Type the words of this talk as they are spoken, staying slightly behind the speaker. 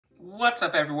What's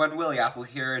up everyone, Willie Apple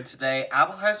here, and today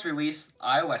Apple has released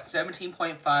iOS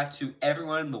 17.5 to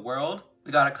everyone in the world.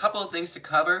 We got a couple of things to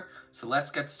cover, so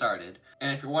let's get started.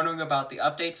 And if you're wondering about the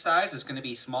update size, it's going to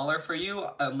be smaller for you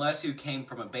unless you came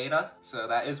from a beta. So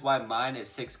that is why mine is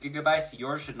 6 GB,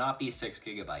 yours should not be 6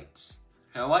 GB.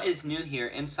 Now what is new here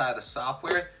inside the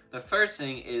software? The first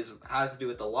thing has to do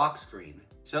with the lock screen.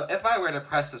 So if I were to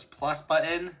press this plus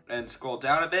button and scroll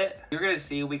down a bit, you're going to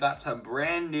see we got some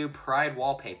brand new Pride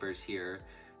wallpapers here.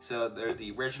 So there's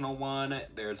the original one,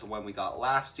 there's the one we got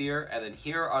last year, and then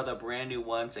here are the brand new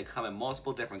ones. They come in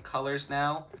multiple different colors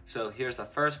now. So here's the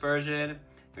first version,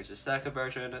 here's the second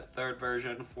version, third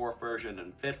version, fourth version,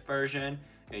 and fifth version.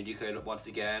 And you could once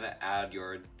again add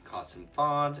your custom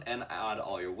font and add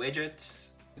all your widgets.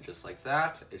 Just like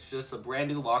that. It's just a brand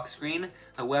new lock screen.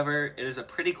 However, it is a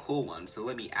pretty cool one. So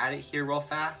let me add it here real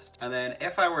fast. And then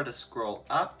if I were to scroll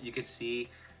up, you could see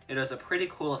it has a pretty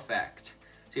cool effect.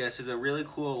 So yes, it's a really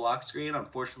cool lock screen.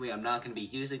 Unfortunately, I'm not going to be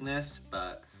using this,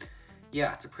 but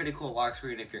yeah, it's a pretty cool lock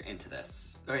screen if you're into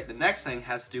this. All right, the next thing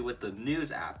has to do with the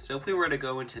News app. So if we were to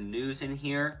go into News in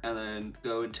here and then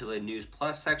go into the News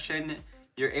Plus section,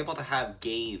 you're able to have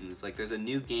games. Like there's a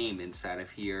new game inside of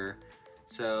here.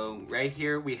 So right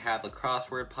here we have the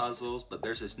crossword puzzles, but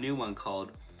there's this new one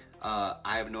called, I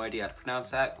have no idea how to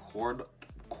pronounce that,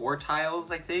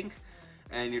 quartiles, I think.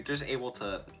 And you're just able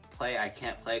to play. I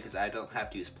can't play because I don't have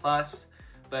to use Plus,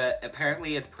 but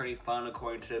apparently it's pretty fun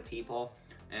according to people.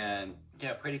 And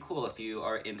yeah, pretty cool if you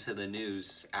are into the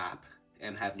News app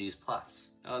and have News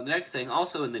Plus. The next thing,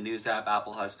 also in the News app,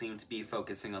 Apple has seemed to be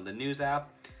focusing on the News app,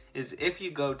 is if you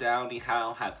go down, you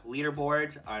now have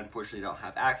leaderboards. I unfortunately don't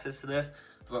have access to this,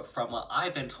 but from what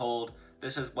I've been told,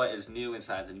 this is what is new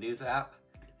inside the News app.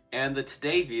 And the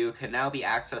Today view can now be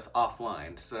accessed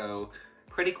offline, so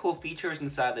pretty cool features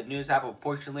inside the News app.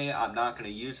 Unfortunately, I'm not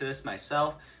going to use this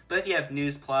myself, but if you have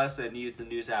News Plus and use the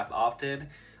News app often,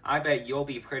 I bet you'll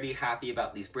be pretty happy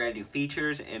about these brand new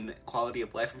features and quality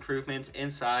of life improvements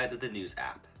inside the News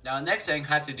app. Now, the next thing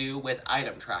has to do with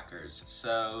item trackers.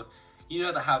 So you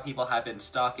know how people have been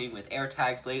stocking with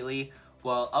AirTags lately?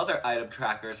 Well, other item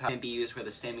trackers can be used for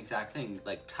the same exact thing,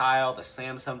 like Tile, the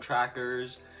Samsung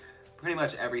trackers, pretty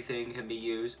much everything can be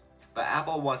used. But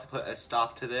Apple wants to put a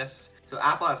stop to this. So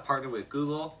Apple has partnered with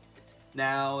Google.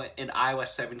 Now in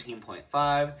iOS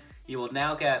 17.5, you will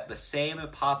now get the same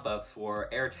pop-ups for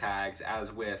AirTags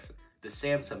as with the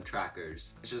Samsung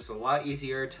trackers. It's just a lot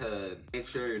easier to make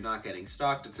sure you're not getting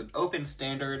stalked. It's an open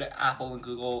standard. Apple and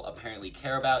Google apparently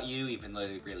care about you, even though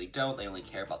they really don't. They only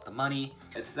care about the money.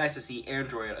 It's nice to see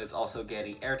Android is also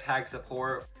getting AirTag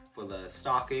support for the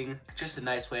stalking. Just a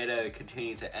nice way to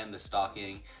continue to end the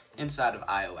stalking inside of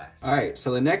iOS. All right,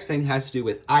 so the next thing has to do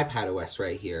with iPadOS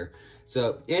right here.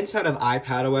 So inside of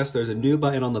iPadOS, there's a new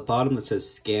button on the bottom that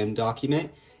says Scan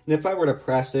Document. And if I were to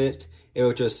press it, it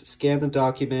will just scan the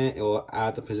document, it will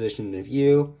add the position in the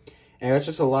view, and it's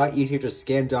just a lot easier to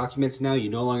scan documents now. You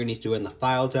no longer need to do it in the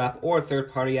Files app or a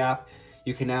third-party app.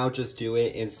 You can now just do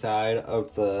it inside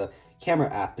of the Camera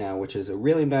app now, which is a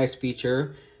really nice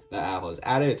feature that Apple has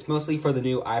added. It's mostly for the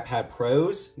new iPad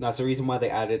Pros. That's the reason why they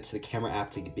added it to the Camera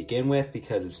app to begin with,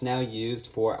 because it's now used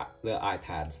for the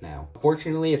iPads now.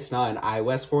 Fortunately, it's not in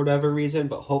iOS for whatever reason,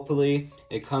 but hopefully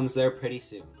it comes there pretty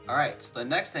soon. Alright, so the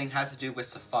next thing has to do with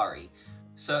Safari.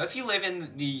 So if you live in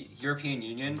the European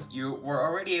Union, you were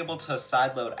already able to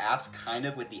sideload apps kind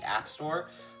of with the App Store.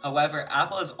 However,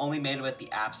 Apple has only made it with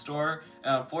the App Store,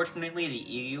 and unfortunately the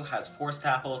EU has forced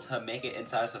Apple to make it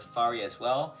inside Safari as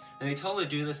well, and they totally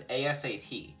do this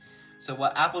ASAP. So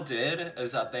what Apple did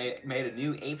is that they made a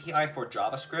new API for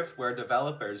JavaScript where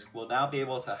developers will now be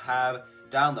able to have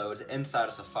downloads inside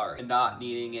of Safari and not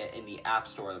needing it in the App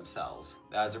Store themselves.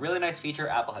 That is a really nice feature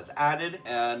Apple has added,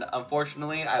 and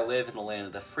unfortunately I live in the land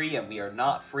of the free and we are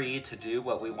not free to do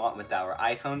what we want with our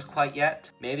iPhones quite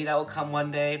yet. Maybe that will come one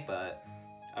day, but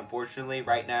unfortunately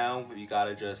right now you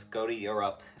gotta just go to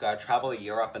Europe, gotta travel to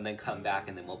Europe and then come back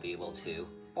and then we'll be able to.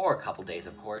 For a couple days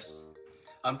of course.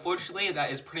 Unfortunately,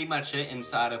 that is pretty much it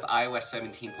inside of iOS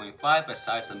 17.5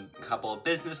 besides some couple of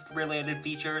business related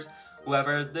features.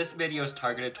 However, this video is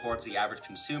targeted towards the average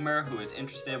consumer who is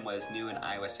interested in what is new in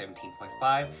iOS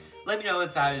 17.5. Let me know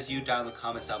if that is you down in the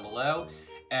comments down below.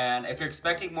 And if you're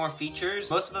expecting more features,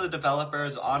 most of the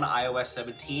developers on iOS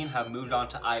 17 have moved on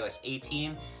to iOS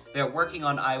 18. They're working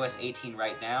on iOS 18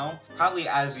 right now, probably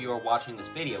as you are watching this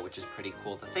video, which is pretty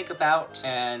cool to think about.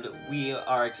 And we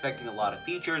are expecting a lot of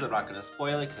features. I'm not going to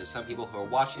spoil it because some people who are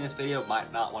watching this video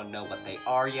might not want to know what they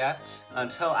are yet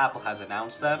until Apple has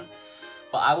announced them.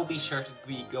 But I will be sure to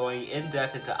be going in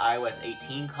depth into iOS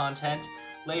 18 content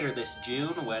later this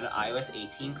June when iOS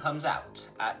 18 comes out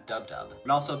at DubDub.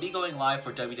 And also be going live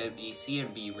for WWDC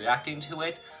and be reacting to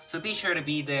it, so be sure to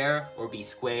be there or be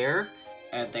square.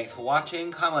 And thanks for watching.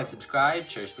 Comment, like, subscribe,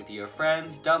 share this with your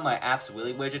friends, download my apps,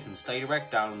 Willy Widget, and StudyDirect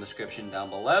down in the description down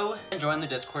below, and join the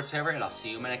Discord server, and I'll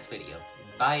see you in my next video.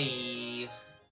 Bye!